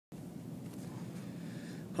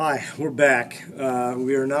Hi, we're back.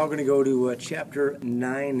 We are now going to go to Chapter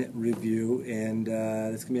 9 review, and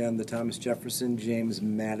it's going to be on the Thomas Jefferson, James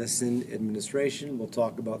Madison administration. We'll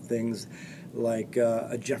talk about things like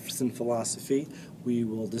a Jefferson philosophy. We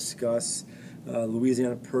will discuss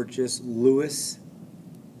Louisiana Purchase, Lewis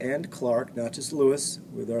and Clark, not just Lewis.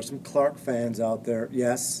 There are some Clark fans out there.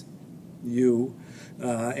 Yes, you.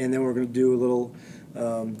 And then we're going to do a little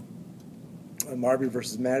Marbury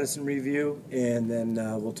versus Madison review, and then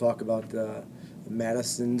we'll talk about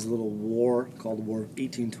Madison's little war called War of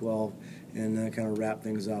 1812, and kind of wrap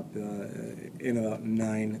things up in about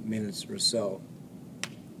 9 minutes or so.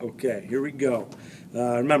 Okay, here we go.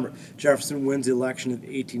 Remember, Jefferson wins the election of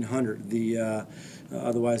 1800, the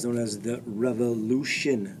otherwise known as the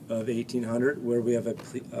Revolution of 1800, where we have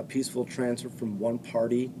a peaceful transfer from one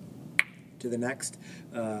party to the next,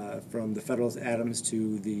 from the Federalist Adams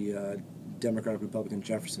to the Democratic Republican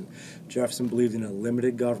Jefferson. Jefferson believed in a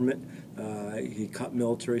limited government. He cut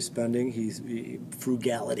military spending.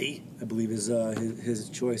 Frugality, I believe, is his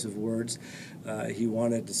choice of words. He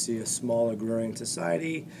wanted to see a small agrarian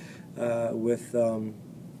society with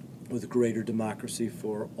greater democracy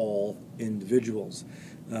for all individuals.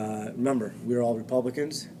 Remember, we're all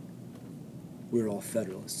Republicans. We're all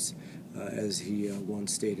Federalists, as he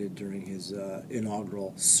once stated during his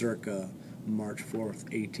inaugural circa March 4th,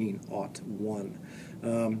 1801.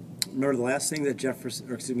 Remember, the last thing that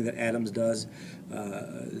that Adams does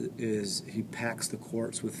is he packs the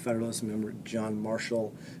courts with Federalists. Remember John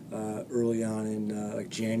Marshall early on in like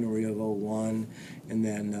January of '01, and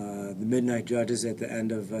then the midnight judges at the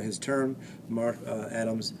end of his term.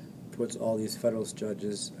 Adams puts all these Federalist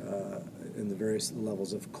judges in the various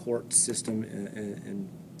levels of court system in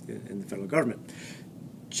the federal government.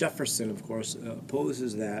 Jefferson, of course,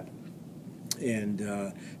 opposes that, and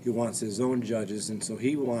he wants his own judges, and so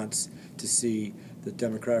he wants to see the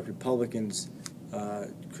Democratic Republicans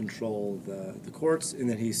control the courts, and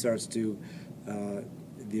then he starts to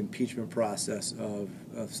the impeachment process of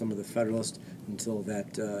some of the Federalists until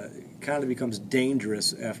that kind of becomes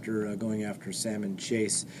dangerous after going after Samuel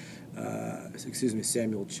Chase,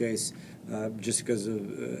 just because of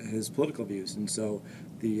his political views, and so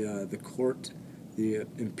the court. The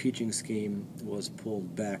impeaching scheme was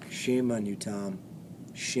pulled back. Shame on you, Tom.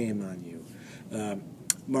 Shame on you.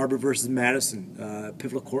 Marbury versus Madison,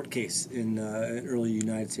 pivotal court case in early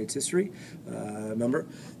United States history. Remember,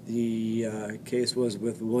 the case was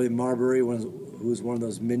with William Marbury, who was one of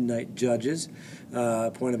those midnight judges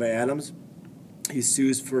appointed by Adams. He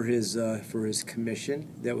sues for his commission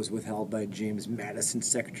that was withheld by James Madison,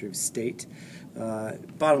 Secretary of State.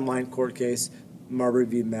 Bottom line, court case: Marbury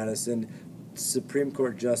v. Madison. Supreme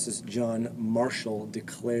Court Justice John Marshall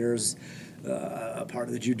declares a part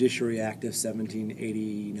of the Judiciary Act of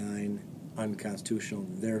 1789 unconstitutional,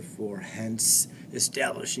 therefore, hence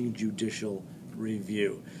establishing judicial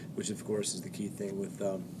review, which, of course, is the key thing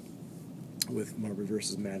with Marbury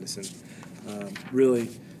versus Madison. Really,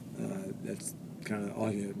 that's kind of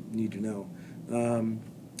all you need to know.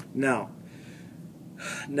 Now,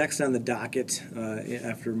 next on the docket,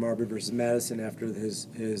 after Marbury versus Madison, after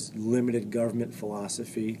his limited government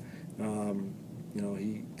philosophy,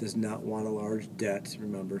 he does not want a large debt,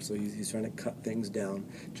 remember, so he's trying to cut things down.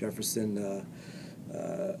 Jefferson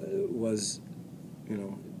was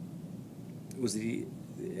the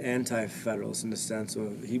anti-federalist in the sense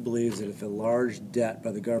of he believes that if a large debt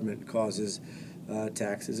by the government causes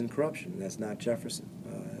taxes and corruption, that's not Jefferson.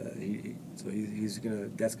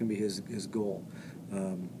 That's gonna be his goal.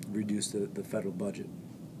 Reduce the federal budget.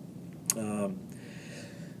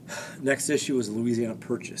 Next issue was Louisiana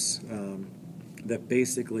Purchase. That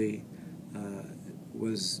basically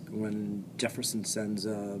was when Jefferson sends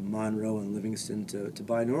Monroe and Livingston to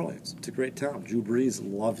buy New Orleans. It's a great town. Drew Brees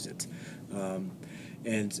loves it,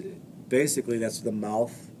 and basically that's the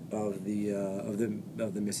mouth of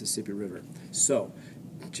the Mississippi River. So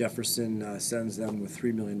Jefferson sends them with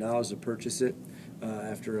 $3 million to purchase it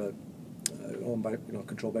after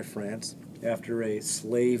controlled by France, after a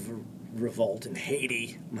slave revolt in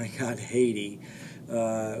Haiti. My God, Haiti,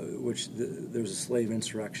 there was a slave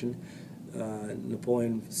insurrection.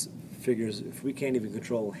 Napoleon figures, if we can't even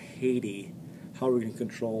control Haiti, how are we going to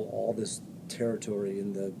control all this territory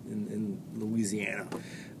in Louisiana?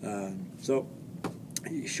 So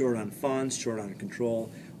he's short on funds, short on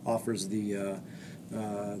control, offers the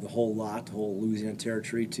whole Louisiana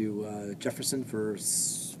territory to Jefferson for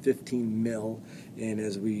 15 mil, and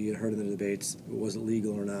as we heard in the debates, was it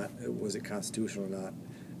legal or not? Was it constitutional or not?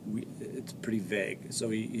 It's pretty vague. So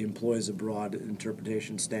he employs a broad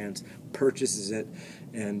interpretation stance, purchases it,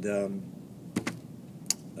 and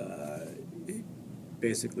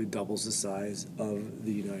basically doubles the size of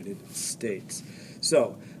the United States.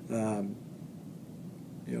 So, one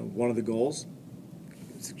of the goals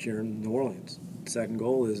is securing New Orleans. The second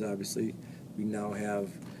goal is obviously we now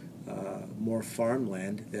have more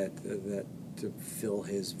farmland that to fill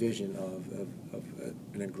his vision of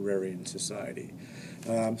an agrarian society.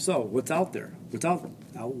 So what's out there? What's out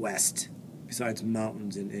west besides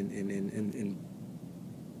mountains and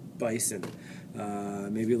bison?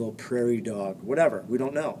 Maybe a little prairie dog, whatever. We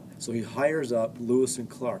don't know. So he hires up Lewis and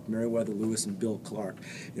Clark, Meriwether Lewis and Bill Clark,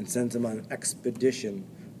 and sends them on an expedition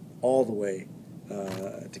all the way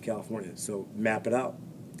to California. So map it out.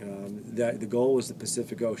 The goal was the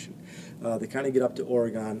Pacific Ocean. They kind of get up to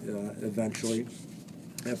Oregon eventually,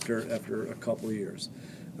 after a couple of years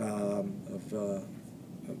of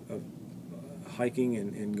hiking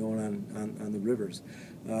and going on the rivers.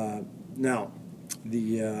 Now,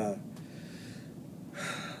 the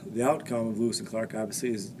outcome of Lewis and Clark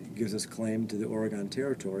obviously gives us claim to the Oregon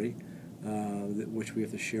Territory, which we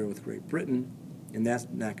have to share with Great Britain. And that's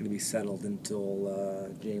not going to be settled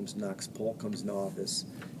until James Knox Polk comes into office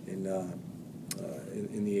in the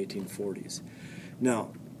 1840s.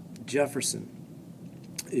 Now, Jefferson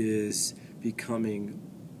is becoming,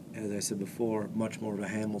 as I said before, much more of a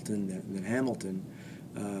Hamilton than Hamilton,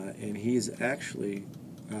 and he's actually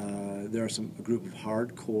there are a group of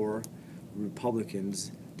hardcore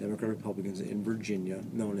Republicans, Democrat Republicans in Virginia,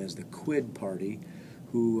 known as the Quid Party,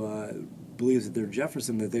 who believes that their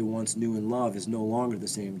Jefferson that they once knew and loved is no longer the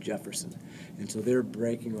same Jefferson. And so they're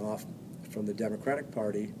breaking off from the Democratic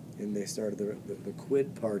Party, and they started the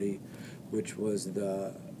Quid Party, which was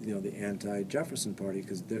the anti-Jefferson party,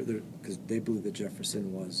 because they believe that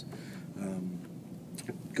Jefferson was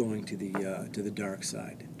going to the dark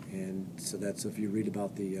side. And so that's, if you read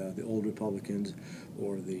about the old Republicans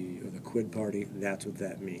or the Quid Party, that's what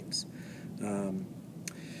that means.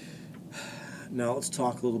 Now let's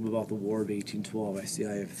talk a little bit about the War of 1812. I see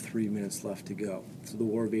I have 3 minutes left to go. So the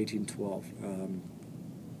War of 1812.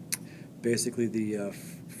 Basically, the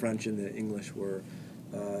French and the English were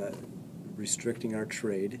restricting our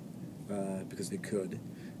trade because they could,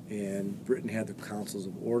 and Britain had the Councils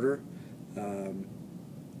of Order,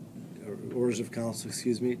 Orders of Council,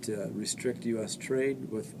 to restrict U.S. trade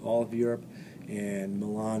with all of Europe, and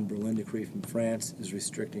Milan-Berlin Decree from France is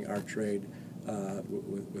restricting our trade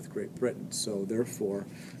with Great Britain. So therefore,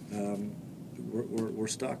 we're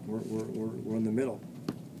stuck. We're in the middle.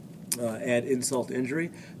 Add insult to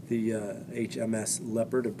injury, the HMS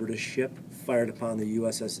Leopard, a British ship, fired upon the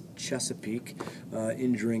USS Chesapeake,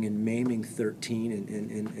 injuring and maiming 13,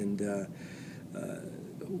 and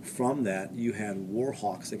from that you had war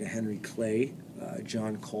hawks like a Henry Clay,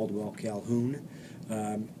 John Caldwell Calhoun,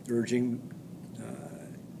 urging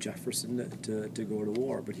Jefferson to go to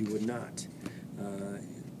war, but he would not.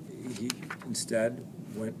 He instead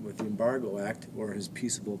went with the Embargo Act, or his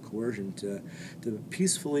peaceable coercion, to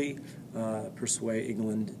peacefully persuade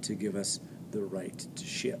England to give us the right to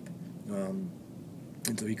ship.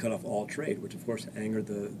 And so he cut off all trade, which of course angered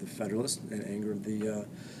the Federalists and angered the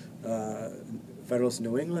Federalists in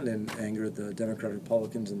New England and angered the Democratic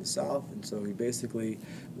Republicans in the South. And so he basically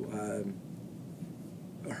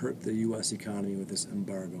hurt the U.S. economy with this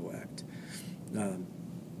Embargo Act.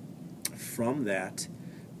 From that,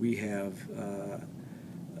 we have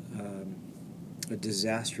a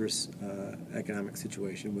disastrous economic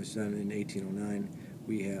situation, which then in 1809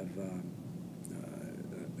 we have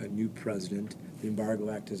a new president. The Embargo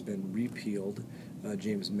Act has been repealed.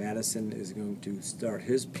 James Madison is going to start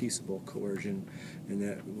his peaceable coercion, and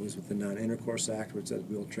that was with the Non-Intercourse Act, which says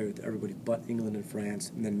we'll trade with everybody but England and France.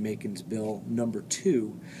 And then Macon's Bill number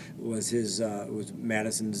 2 was was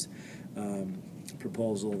Madison's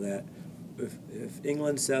proposal that if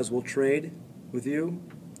England says we'll trade with you,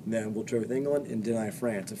 then we'll trade with England and deny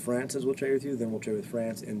France. If France says we'll trade with you, then we'll trade with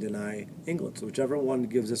France and deny England. So whichever one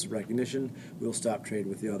gives us recognition, we'll stop trade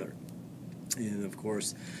with the other. And of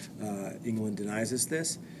course, England denies us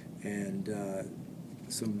this, and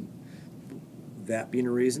that being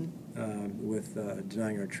a reason, with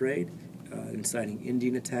denying our trade, inciting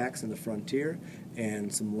Indian attacks on the frontier,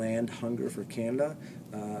 and some land hunger for Canada,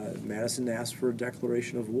 Madison asked for a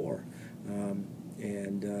declaration of war.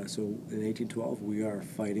 So in 1812, we are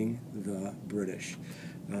fighting the British.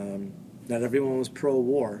 Not everyone was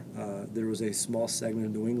pro-war. There was a small segment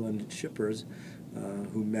of New England shippers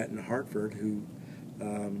who met in Hartford who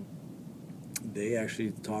they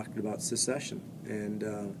actually talked about secession, and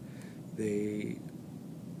they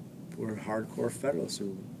were hardcore Federalists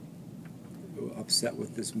who were upset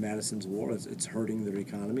with this Madison's war. It's hurting their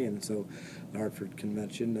economy, and so the Hartford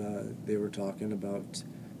Convention, they were talking about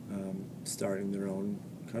starting their own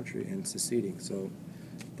country and seceding. So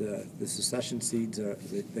the secession seeds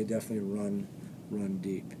they definitely run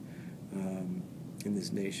deep in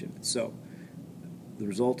this nation. So the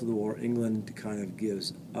result of the war, England kind of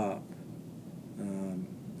gives up.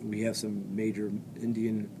 We have some major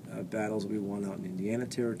Indian battles we won out in Indiana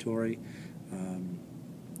Territory,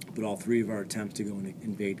 but all three of our attempts to go and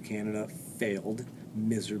invade Canada failed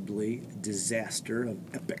miserably, disaster of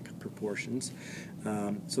epic proportions.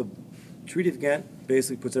 So Treaty of Ghent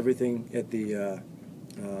basically puts everything at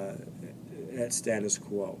status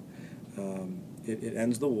quo. It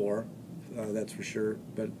ends the war, that's for sure,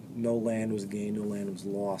 but no land was gained, no land was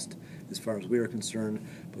lost as far as we are concerned.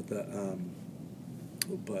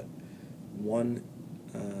 But one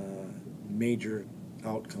major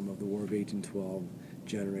outcome of the War of 1812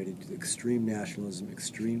 generated extreme nationalism,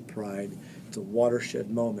 extreme pride. It's a watershed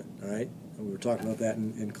moment, all right? And we were talking about that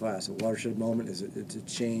in class. A watershed moment it's a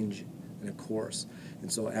change in a course.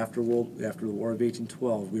 And so after the War of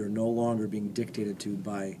 1812, we are no longer being dictated to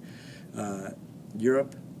by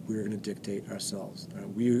Europe. We are going to dictate ourselves. Right?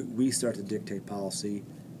 We start to dictate policy,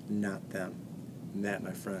 not them. And that,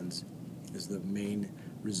 my friends, is the main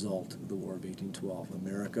result of the War of 1812.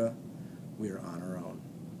 America, we are on our own.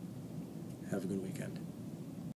 Have a good weekend.